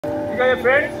নমস্কার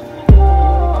ফ্রেন্ডস,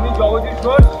 আমি জগদীশ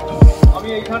ঘোষ। আমি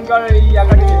এইখানকার এই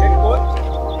একাডেমি হেড কোচ।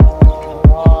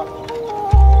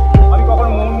 আমি কখনো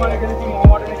মোহনবাগানে খেলেছি,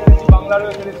 মোহামেডানে খেলেছি,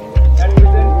 বাংলারও খেলেছি। অ্যাট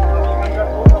প্রেজেন্ট এখানকার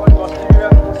কোচ আমার 10 থেকে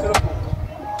কোচেরও coach.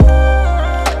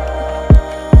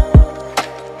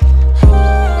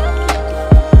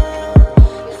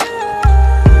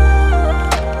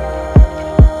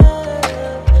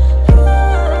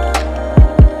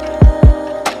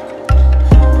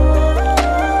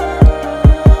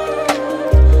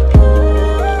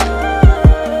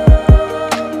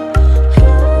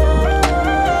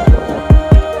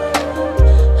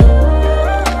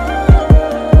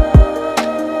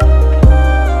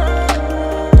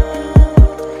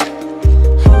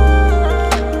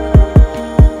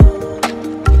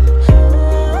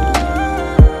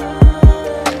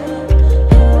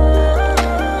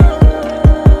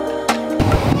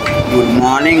 Good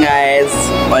morning guys,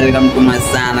 welcome to my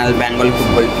channel Bengal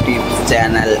Football Tips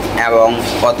channel এবং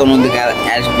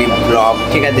AtanuDigarSDvlog।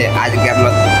 ঠিক আছে, আজকে আমরা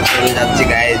চলে যাচ্ছি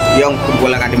guys young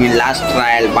football academy last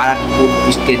trial Barrackpore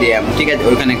stadium. ঠিক আছে,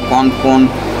 ওইখানে কোন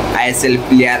ISL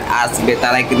প্লেয়ার আসবে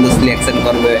তারাই কিন্তু সিলেকশন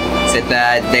করবে, সেটা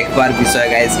দেখবার বিষয়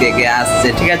গাইস, কে আসছে।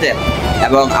 ঠিক আছে,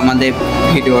 এবং আমাদের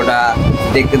ভিডিওটা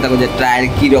দেখতে থাকো যে ট্রায়াল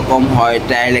কীরকম হয়,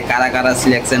 ট্রায়ালে কারা কারা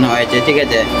সিলেকশন হয়েছে। ঠিক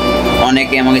আছে,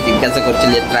 অনেকে আমাকে জিজ্ঞাসা করছে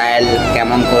যে ট্রায়াল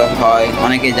কেমন করে হয়,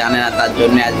 অনেকে জানে না, তার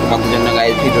জন্য আজকে তোমাদের জন্য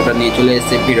গাইজ ভিডিওটা নিয়ে চলে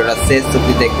এসেছে। ভিডিওটা শেষ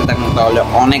অবধি দেখতে থাকুন, তাহলে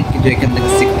অনেক কিছু এখান থেকে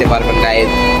শিখতে পারবেন গাইজ।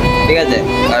 ঠিক আছে,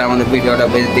 আর আমাদের ভিডিওটা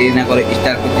বেশ দেরি না করে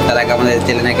স্টার্ট করছি, তার আগে আমাদের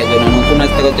চ্যানেলের জন্য নতুন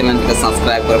আসতে হবে চ্যানেলটিকে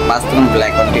সাবস্ক্রাইব করে পাঁচ তখন বেল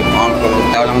আইকনটি অন করবেন,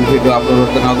 তাহলে আমাদের ভিডিও আপলোড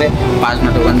করতে হবে 5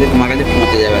 মিনিটের মধ্যে তোমার কাছে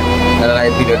পৌঁছে যাবে। তাহলে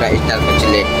ভিডিওটা স্টার্ট করছি,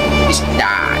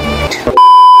 স্টার্ট।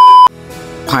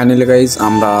 ফাইনালি গাইজ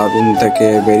আমরা রুম থেকে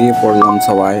বেরিয়ে পড়লাম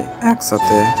সবাই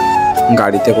একসাথে,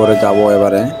 গাড়িতে করে যাব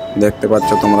এবারে। দেখতে পাচ্ছ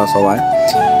তোমরা সবাই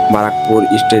Barrackpore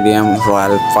stadium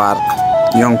royal park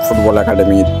young football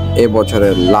একাডেমির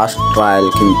এবছরের লাস্ট ট্রায়াল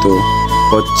কিন্তু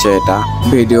হচ্ছে। এটা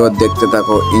ভিডিও দেখতে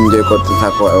থাকো, এনজয় করতে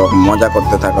থাকো এবং মজা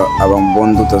করতে থাকো এবং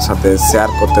বন্ধুদের সাথে শেয়ার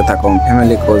করতে থাকো,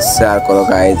 ফ্যামিলিকেও শেয়ার করো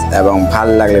গাইজ, এবং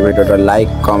ভালো লাগলে ভিডিওটা লাইক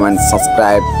কমেন্ট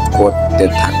সাবস্ক্রাইব করতে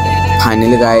থাকো।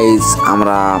 ফাইনালি গাইজ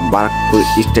আমরা বারাকপুর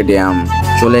স্টেডিয়াম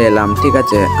চলে এলাম। ঠিক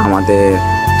আছে, আমাদের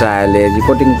ট্রায়ালের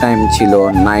রিপোর্টিং টাইম ছিল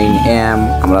 9 AM।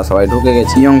 আমরা সবাই ঢুকে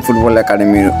গেছি। ইয়ং ফুটবল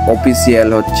একাডেমির অফিসিয়াল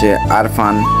হচ্ছে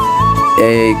আরফান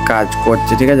এই কাজ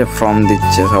করছে। ঠিক আছে, ফর্ম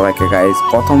দিচ্ছে সবাইকে গাইজ।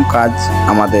 প্রথম কাজ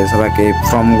আমাদের সবাইকে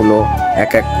ফর্মগুলো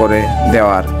এক এক করে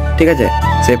দেওয়ার। ঠিক আছে,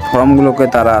 সেই ফর্মগুলোকে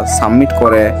তারা সাবমিট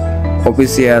করে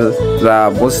অফিসিয়ালরা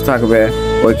বসে থাকবে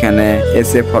ওইখানে,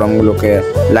 এসে ফর্মগুলোকে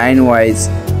লাইন ওয়াইজ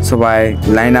সবাই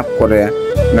লাইন আপ করে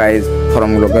গাইজ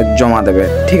ফর্মগুলোকে জমা দেবে।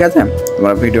 ঠিক আছে,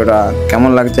 তোমার ভিডিওটা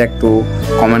কেমন লাগছে একটু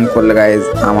কমেন্ট করলে গাইজ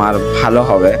আমার ভালো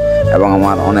হবে এবং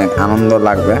আমার অনেক আনন্দ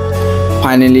লাগবে।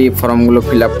 ফাইনালি ফর্মগুলো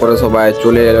ফিল আপ করে সবাই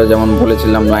চলে এলো, যেমন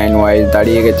বলেছিলাম লাইন ওয়াইজ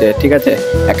দাঁড়িয়ে গেছে। ঠিক আছে,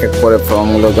 এক এক করে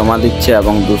ফর্মগুলো জমা দিচ্ছে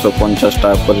এবং 250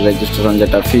 টাকা করে রেজিস্ট্রেশন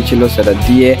যেটা ফি ছিল সেটা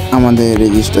দিয়ে আমাদের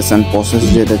রেজিস্ট্রেশন প্রসেস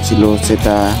যেটা ছিল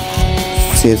সেটা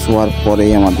শেষ হওয়ার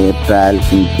পরেই আমাদের ট্রায়াল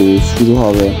কিন্তু শুরু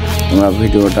হবে। তোমরা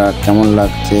ভিডিওটা কেমন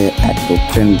লাগছে একটু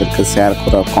ফ্রেন্ডদেরকে শেয়ার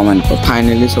করো, কমেন্ট করো।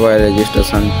 ফাইনালি সবাই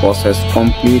রেজিস্ট্রেশন প্রসেস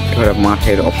কমপ্লিট হয়ে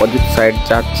মাঠের অপোজিট সাইড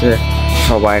যাচ্ছে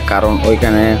সবাই, কারণ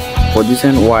ওইখানে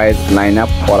পজিশন ওয়াইজ লাইন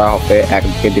আপ করা হবে।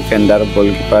 একদিকে ডিফেন্ডার,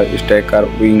 গোলকিপার, স্ট্রাইকার,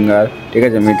 উইঙ্গার, ঠিক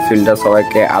আছে, মিডফিল্ডার,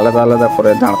 সবাইকে আলাদা আলাদা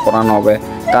করে দাঁড় করানো হবে,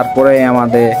 তারপরে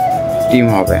আমাদের টিম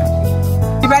হবে।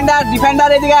 ডিফেন্ডার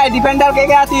এদিকে আয়, ডিফেন্ডার কে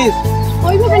আছিস?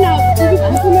 ওইভাবে না,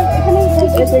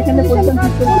 এখানে পজিশন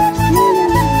ঠিক করো।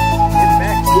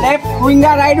 Left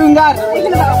winger, right winger,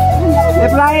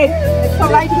 left right, সব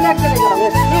রাইট লেফট চলে যাও।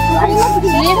 Left right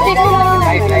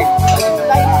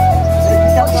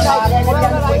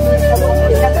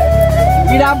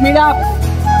mid up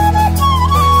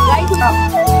right উঠাও।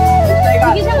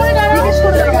 জিজ্ঞাসা করে দাঁড়াও,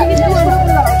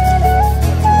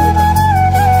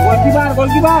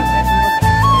 গোলকিপার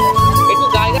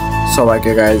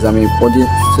সবাইকে গাইজ আমি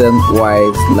পজিশন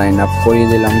ওয়াইজ লাইন আপ করিয়ে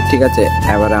দিলাম। ঠিক আছে,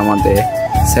 এবারে আমাদের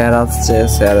স্যার আসছে,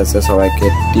 স্যার এসে সবাইকে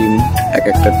টিম এক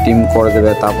একটা টিম করে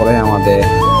দেবে, তারপরে আমাদের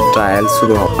ট্রায়াল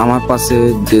শুরু হবে। আমার পাশে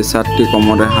যে স্যারটি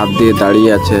কোমরে হাত দিয়ে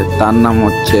দাঁড়িয়ে আছে তার নাম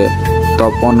হচ্ছে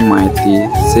তপন মাইতি।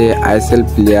 সে ISL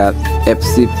প্লেয়ার,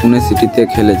 FC পুনে সিটিতে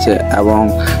খেলেছে এবং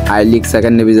আই লিগ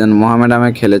 2nd ডিভিশন মোহামেডানে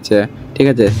খেলেছে। ঠিক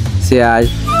আছে, সে আজ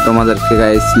তোমাদেরকে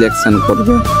গাইজ সিলেকশন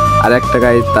করবে। আর একটা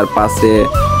গাইজ তার পাশে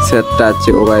স্যারটা আছে,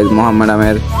 ও গাইজ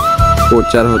মোহামেডানের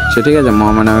কোচার হচ্ছে। ঠিক আছে,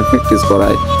 মোহামেডানে প্র্যাকটিস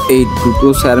করায়। এই দুটো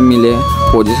স্যার মিলে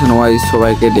পজিশন ওয়াইজ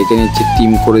সবাইকে ডেকে নিচ্ছে,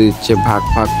 টিম করে দিচ্ছে, ভাগ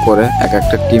ভাগ করে এক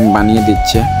একটা টিম বানিয়ে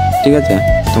দিচ্ছে। ঠিক আছে,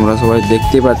 তোমরা সবাই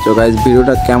দেখতেই পাচ্ছ গাইজ।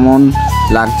 ভিডিওটা কেমন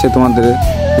লাগছে তোমাদের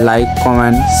লাইক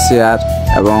কমেন্ট শেয়ার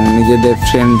এবং নিজেদের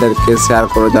ফ্রেন্ডদেরকে শেয়ার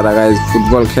করো যারা গাইজ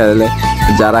ফুটবল খেলে।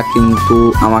 যারা কিন্তু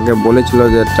আমাকে বলেছিল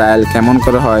যে ট্রায়াল কেমন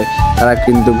করে হয়, তারা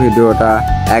কিন্তু ভিডিওটা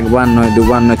একবার নয়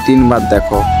দুবার নয় 3 বার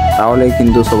দেখো, তাহলেই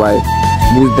কিন্তু সবাই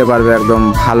বুঝতে পারবে একদম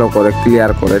ভালো করে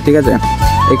ক্লিয়ার করে। ঠিক আছে,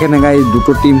 এখানে গাইজ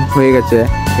 2টো টিম হয়ে গেছে।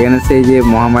 এখানে সেই যে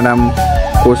মহামেডাম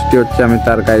কোচটি হচ্ছে, আমি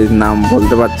তার গাইজ নাম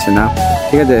বলতে পারছি না।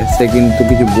 ঠিক আছে, সে কিন্তু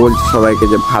কিছু বলছে সবাইকে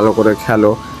যে ভালো করে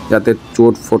খেলো, যাতে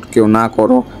চোট ফোট কেউ না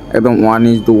করো, একদম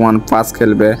 1:1 পাস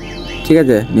খেলবে। ঠিক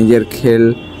আছে, নিজের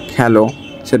খেলো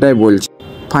সেটাই বলছি।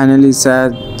 ফাইনালি স্যার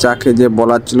যাকে যে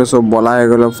বলার ছিল সব বলা হয়ে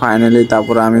গেলো ফাইনালি।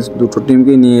 তারপরে আমি 2টো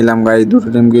টিমকে নিয়ে এলাম গাইজ, 2টো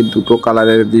টিমকে 2টো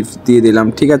কালারের বিপস দিয়ে দিলাম।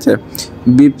 ঠিক আছে,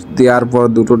 বিপস দেওয়ার পর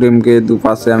 2টো টিমকে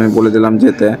দুপাশে আমি বলে দিলাম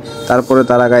যেতে। তারপরে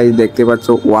তারা গাইজ দেখতে পাচ্ছ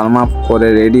ওয়ার্ম আপ করে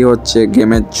রেডি হচ্ছে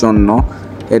গেমের জন্য।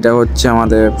 এটা হচ্ছে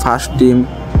আমাদের ফার্স্ট টিম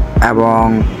এবং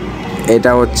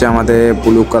এটা হচ্ছে আমাদের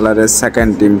ব্লু কালারের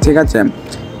সেকেন্ড টিম। ঠিক আছে,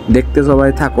 দেখতে সবাই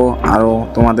থাকো, আরও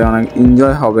তোমাদের অনেক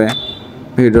এনজয় হবে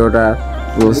ভিডিওটা।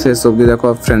 তো শেষ অবধি দেখো,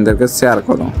 ফ্রেন্ডদেরকে শেয়ার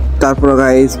করো। তারপরে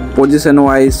গাইজ পজিশন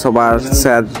ওয়াইজ সবার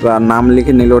স্যাররা নাম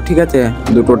লিখে নিল। ঠিক আছে,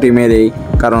 2টো টিমেরই,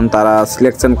 কারণ তারা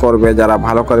সিলেকশন করবে, যারা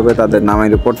ভালো করবে তাদের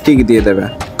নামের উপর টিক দিয়ে দেবে।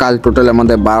 কাল টোটাল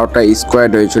আমাদের 12টা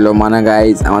স্কোয়াড হয়েছিল, মানে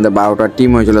গাইজ আমাদের 12টা টিম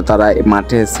হয়েছিল। তারা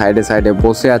মাঠে সাইডে সাইডে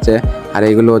বসে আছে, আর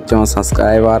এগুলো হচ্ছে আমার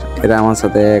সাবস্ক্রাইবার। এরা আমার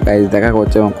সাথে গাইজ দেখা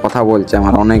করছে এবং কথা বলছে,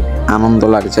 আমার অনেক আনন্দ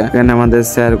লাগছে। এখানে আমাদের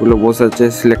স্যারগুলো বসে আছে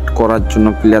সিলেক্ট করার জন্য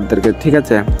প্লেয়ারদেরকে। ঠিক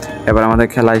আছে, এবার আমাদের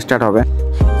খেলা স্টার্ট হবে।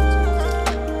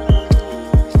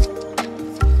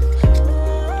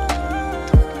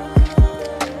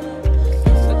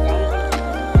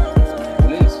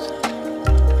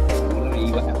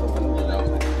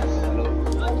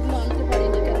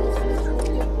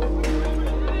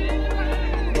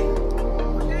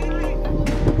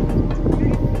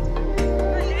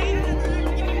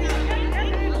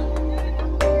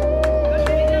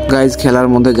 গাইজ খেলার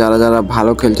মধ্যে যারা যারা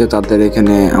ভালো খেলছে তাদের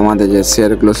এখানে আমাদের যে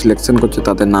শেয়ারগুলো সিলেকশন করছে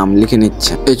তাদের নাম লিখে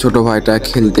নিচ্ছে। এই ছোট ভাইটা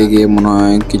খেলতে গিয়ে মনে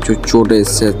হয় কিছু চোট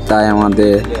এসছে, তাই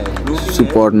আমাদের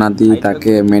সুপার না দিয়ে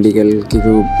তাকে মেডিকেল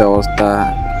কিছু ব্যবস্থা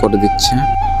করে দিচ্ছে।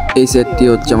 এই সেটটি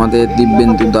হচ্ছে আমাদের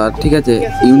দিব্যেন্দুদার। ঠিক আছে,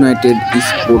 ইউনাইটেড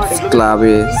স্পোর্টস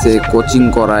ক্লাবে সে কোচিং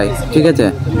করায়। ঠিক আছে,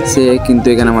 সে কিন্তু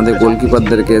এখানে আমাদের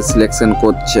গোলকিপারদেরকে সিলেকশন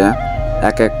করছে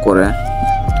এক এক করে,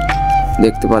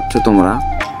 দেখতে পাচ্ছ তোমরা।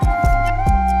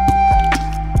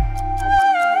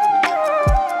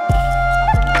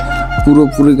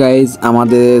 পুরোপুরি গাইজ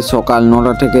আমাদের সকাল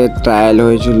 9টা থেকে ট্রায়াল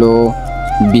হয়েছিল,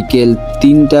 বিকেল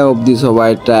 3টা অবধি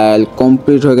সবাই ট্রায়াল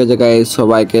কমপ্লিট হয়ে গেছে গাইজ।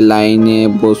 সবাইকে লাইনে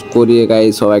বস করিয়ে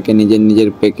গাইজ সবাইকে নিজের নিজের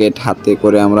প্যাকেট হাতে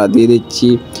করে আমরা দিয়ে দিচ্ছি।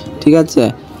 ঠিক আছে,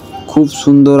 খুব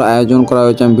সুন্দর আয়োজন করা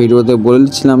হয়েছে। আমি ভিডিওতে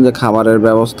বলেছিলাম যে খাবারের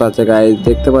ব্যবস্থা আছে গাইজ,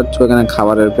 দেখতে পাচ্ছ এখানে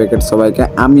খাবারের প্যাকেট সবাইকে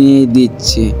আমি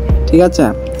দিচ্ছি। ঠিক আছে,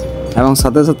 এবং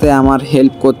সাথে সাথে আমার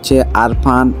হেল্প করছে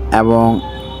আরফান এবং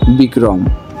বিক্রম।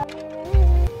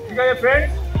 ঠিক আছে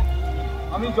ফ্রেন্ডস,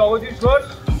 আমি জগদীশ ঘোষ,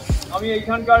 আমি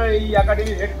এইখানকার এই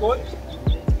একাডেমির হেড কোচ।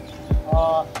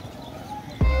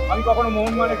 আমি কখনো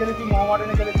মোহনবাগানে খেলেছি,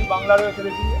 মোহামেডানে খেলেছি, বাংলারও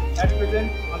খেলেছি। অ্যাট প্রেজেন্ট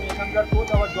আমি এখানকার কোচ,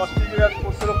 আমার 10টি জেলার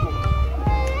কোর্সেরও কোচ।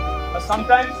 আর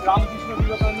সামটাইমস রামকৃষ্ণ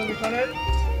বিবেকানন্দ মিশনের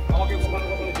আমাকে কখনো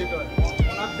কখনো যেতে হয়,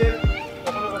 ওনাদের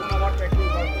কখনো কখনো আমার প্র্যাকটিস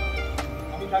হয়।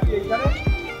 আমি থাকি এইখানে,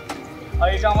 আর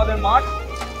এটা আমাদের মাঠ।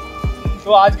 তো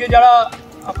আজকে যারা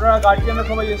আপনারা গার্জিয়ানরা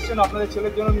সবাই এসছেন, আপনাদের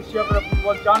ছেলের জন্য নিশ্চয়ই আপনারা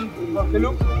ফুটবল চান, ফুটবল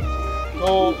খেলুক। তো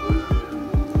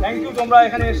থ্যাংক ইউ, তোমরা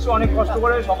এখানে এসছো অনেক কষ্ট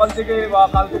করে, সকাল থেকে বা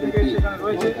কালকে থেকে সেখানে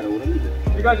রয়েছে।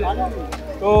 ঠিক আছে,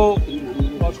 তো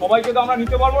সবাইকে তো আমরা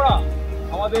নিতে পারবো না,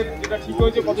 আমাদের যেটা ঠিক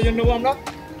হয়েছে কতজন নেবো আমরা,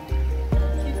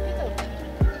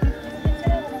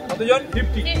 কতজন?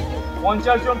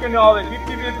 50 জনকে নেওয়া হবে।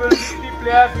 50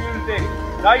 প্লেয়ার্স উইল টেক,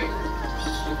 রাইট?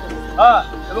 হ্যাঁ,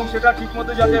 এবং সেটা ঠিক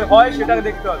মতো যাতে হয় সেটাকে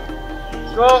দেখতে হবে।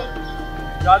 तो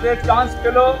যাদের চান্স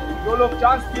পেলো, जो लोग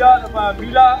चांस किया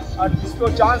मिला और जिसको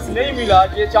चांस नहीं मिला,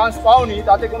 যে চান্স পাওনি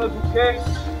তাতে কোনো দুঃখে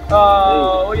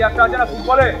ওই একটা আছে না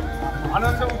ফুটবলে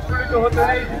আনন্দে উৎফুল্লিত হতে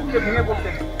নেই, দুঃখে ভেঙে পড়তে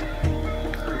নেই।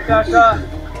 এটা একটা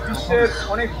বিশ্বের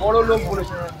অনেক বড় লোক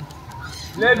বলেছে,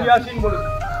 লেভ ইয়াসিন বলেছে,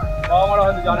 বাবা মারা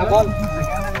হয়তো জানে না।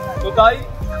 তো তাই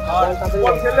আর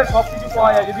ফুটবল খেললে সব কিছু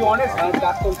পাওয়া যায় যদি অনেস্ট।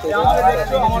 আমাকে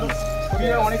দেখছো আমার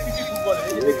শরীরে অনেক কিছু ফুটবল,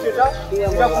 এই যে দেখছি এটা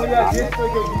পড়ে যায়, টেস্ট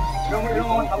হয়ে যাবে, এরকম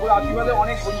আমার ঠাকুরের আশীর্বাদে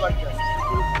অনেক পরিবার আছে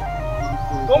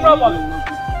তোমরা বলো।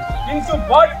 কিন্তু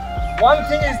but one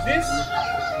thing is this,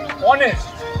 honest.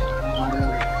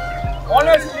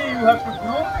 Honestly you have to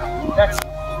do that.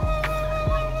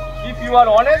 If you are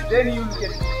honest, then you will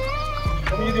get it.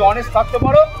 তুমি যদি honest থাকতে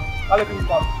পারো তাহলে তুমি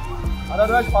পাবে,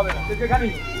 আদারওয়াইজ পাবে না।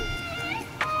 সেখানেই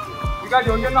ঠিক আছে।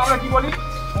 ওই জন্য আমরা কি বলি,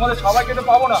 তোমাদের সবাইকে তো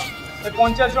পাবো না,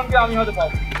 50 জনকে আমি হয়তো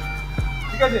পাবো।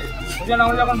 ঠিক ঠিক আছে? ওই জন্য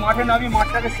আমরা যখন মাঠে নামি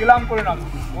মাঠটাকে সেলাম করে নামি,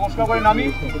 নমস্কার করে নামি।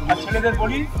 আর ছেলেদের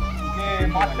বলি যে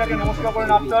মাঠটাকে নমস্কার করে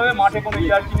নামতে হবে, মাঠে কোনো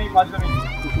ইয়ার্কি নেই, ফাজলামি নেই।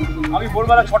 আমি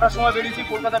ভোরবেলা 6টার সময় বেরিয়েছি,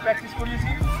 কলকাতায় প্র্যাকটিস করিয়েছি,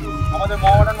 আমাদের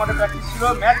মহামেডান মাঠে প্র্যাকটিস ছিল,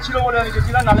 ম্যাচ ছিল বলে আমি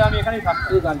গেছিলাম, নাহলে আমি এখানেই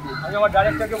থাকতাম। আমি আমার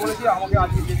ডাইরেক্টরকে বলেছি আমাকে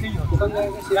আজকে যেতেই হবে,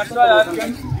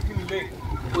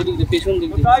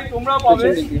 তাই তোমরা পাবে,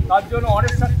 তার জন্য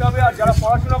অনেস্ট থাকতে হবে। আর যারা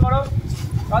পড়াশোনা করো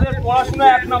তাদের পড়াশোনা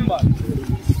 1 নাম্বার,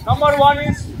 নাম্বার 1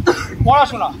 ইজ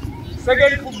পড়াশোনা,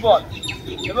 সেকেন্ড ফুটবল,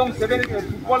 এবং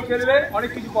ফুটবল খেললে অনেক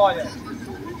কিছু পাওয়া যায়।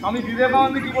 আমি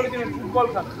বিবেকানন্দ কি বলেছিলেন, ফুটবল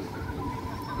খেলা,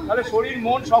 তাহলে শরীর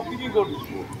মন সব কিছুই করবে,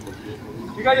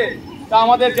 ঠিক আছে? তা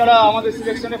যারা আমাদের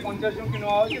সিলেকশনে 50 জনকে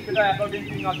নেওয়া হয়েছে, সেটা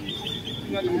অ্যাকর্ডিংলি না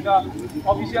সেটা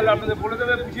অফিসিয়াল আপনাদের বলে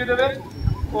দেবে, বুঝিয়ে দেবে।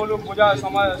 वो लोग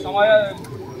समय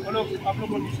वो लोग आप लोग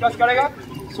को डिस्कस करेगा।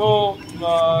 सो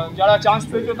যারা চান্স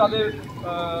পেয়েছো তাদের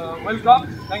ওয়েলকাম,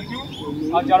 থ্যাংক ইউ।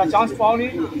 আর যারা চান্স পাওনি,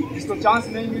 जिसको चांस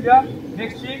नहीं मिला,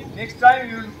 next time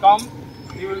you will come,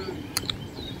 you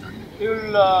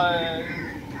will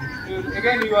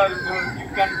again you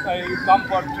can come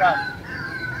for try,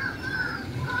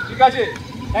 ঠিক আছে?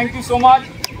 থ্যাংক ইউ সো মাচ,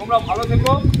 তোমরা ভালো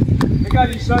থেকো, ঠিক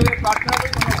আছে? ঈশ্বরের প্রার্থনা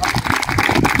করি তোমরা ভালো।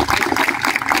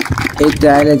 এই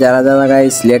ট্রায়ালে যারা যারা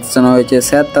গাইজ সিলেকশন হয়েছে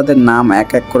স্যার তাদের নাম এক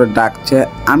এক করে ডাকছে,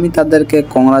 আমি তাদেরকে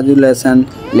কংগ্রাচুলেশন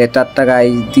লেটারটা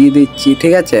গাইজ দিয়ে দিচ্ছি,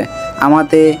 ঠিক আছে?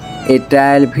 আমাদের এই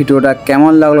ট্রায়াল ভিডিওটা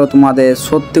কেমন লাগলো তোমাদের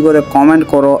সত্যি করে কমেন্ট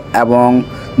করো, এবং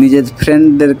নিজের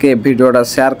ফ্রেন্ডদেরকে ভিডিওটা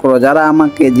শেয়ার করো। যারা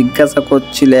আমাকে জিজ্ঞাসা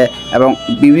করছিলে এবং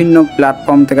বিভিন্ন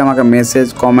প্ল্যাটফর্ম থেকে আমাকে মেসেজ,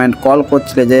 কমেন্ট, কল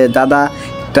করছিলে যে দাদা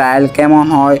ট্রায়াল কেমন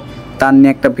হয়, তার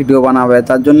নিয়ে একটা ভিডিও বানাবে,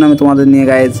 তার জন্য আমি তোমাদের নিয়ে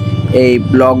গাইজ এই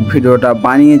ব্লগ ভিডিওটা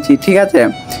বানিয়েছি, ঠিক আছে?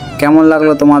 কেমন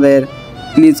লাগলো তোমাদের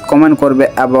প্লিজ কমেন্ট করবে,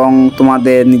 এবং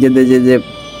তোমাদের নিজেদের যে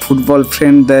ফুটবল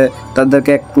ফ্রেন্ডদের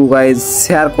তাদেরকে একটু গাইজ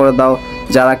শেয়ার করে দাও,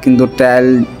 যারা কিন্তু ট্রায়াল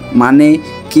মানে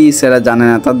কি সেটা জানে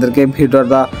না, তাদেরকে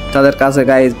ভিডিওটা তাদের কাছে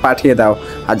গাইজ পাঠিয়ে দাও।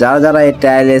 আর যারা যারা এই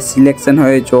ট্রায়ালে সিলেকশন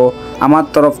হয়েছো আমার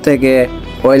তরফ থেকে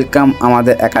ওয়েলকাম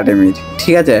আমাদের একাডেমির,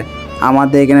 ঠিক আছে?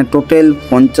 আমাদের এখানে টোটাল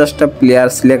 50টা প্লেয়ার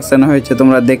সিলেকশন হয়েছে,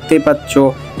 তোমরা দেখতেই পাচ্ছ।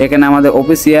 এখানে আমাদের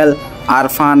অফিসিয়াল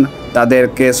আরফান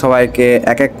তাদেরকে সবাইকে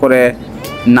এক এক করে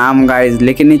নাম গাইজ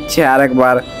লিখে নিচ্ছে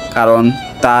আরেকবার, কারণ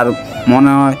তার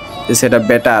মনে হয় যে সেটা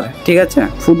বেটার, ঠিক আছে?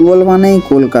 ফুটবল মানেই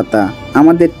কলকাতা,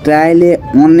 আমাদের ট্রায়ালে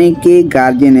অনেকেই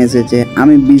গার্জেন এসেছে,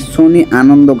 আমি ভীষণই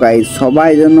আনন্দ গাইজ, সবাই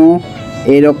যেন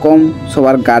এরকম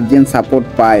সবার গার্জেন সাপোর্ট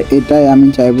পায়, এটাই আমি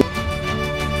চাইবো।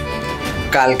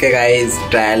 কালকে গাইজ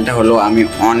ট্রায়ালটা হলো, আমি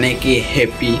অনেকই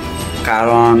হ্যাপি,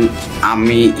 কারণ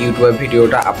আমি ইউটিউবে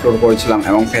ভিডিওটা আপলোড করেছিলাম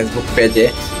এবং ফেসবুক পেজে।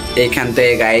 এইখান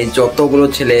থেকে গাইজ যতগুলো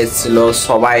ছেলে এসেছিলো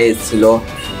সবাই এসেছিলো।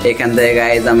 এখান থেকে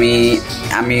গাইজ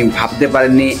আমি ভাবতে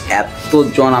পারিনি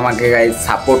এতজন আমাকে গাইজ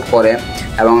সাপোর্ট করে,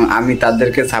 এবং আমি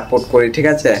তাদেরকে সাপোর্ট করি, ঠিক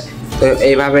আছে? তো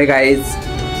এইভাবে গাইজ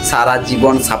সারা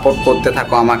জীবন সাপোর্ট করতে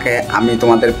থাকো আমাকে, আমি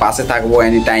তোমাদের পাশে থাকবো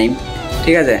এনি টাইম,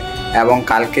 ঠিক আছে? এবং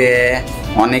কালকে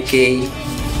অনেকেই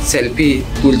সেলফি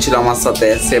তুলছিল আমার সাথে,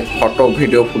 সে ফটো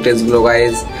ভিডিও ফুটেজগুলো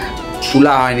গাইজ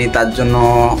তোলা হয়নি, তার জন্য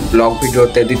ব্লগ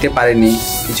ভিডিওতে দিতে পারিনি,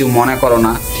 কিছু মনে করো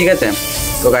না, ঠিক আছে?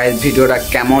 তো গাইজ ভিডিওটা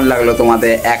কেমন লাগলো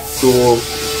তোমাদের একটু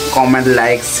কমেন্ট,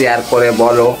 লাইক, শেয়ার করে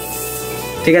বলো,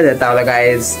 ঠিক আছে? তাহলে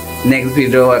গাইজ নেক্সট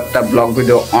ভিডিও একটা ব্লগ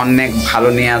ভিডিও অনেক ভালো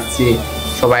নিয়ে আসছি,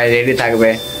 সবাই রেডি থাকবে।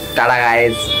 টাটা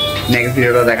গাইজ, নেক্সট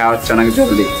ভিডিওটা দেখা হচ্ছে অনেক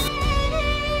জলদি।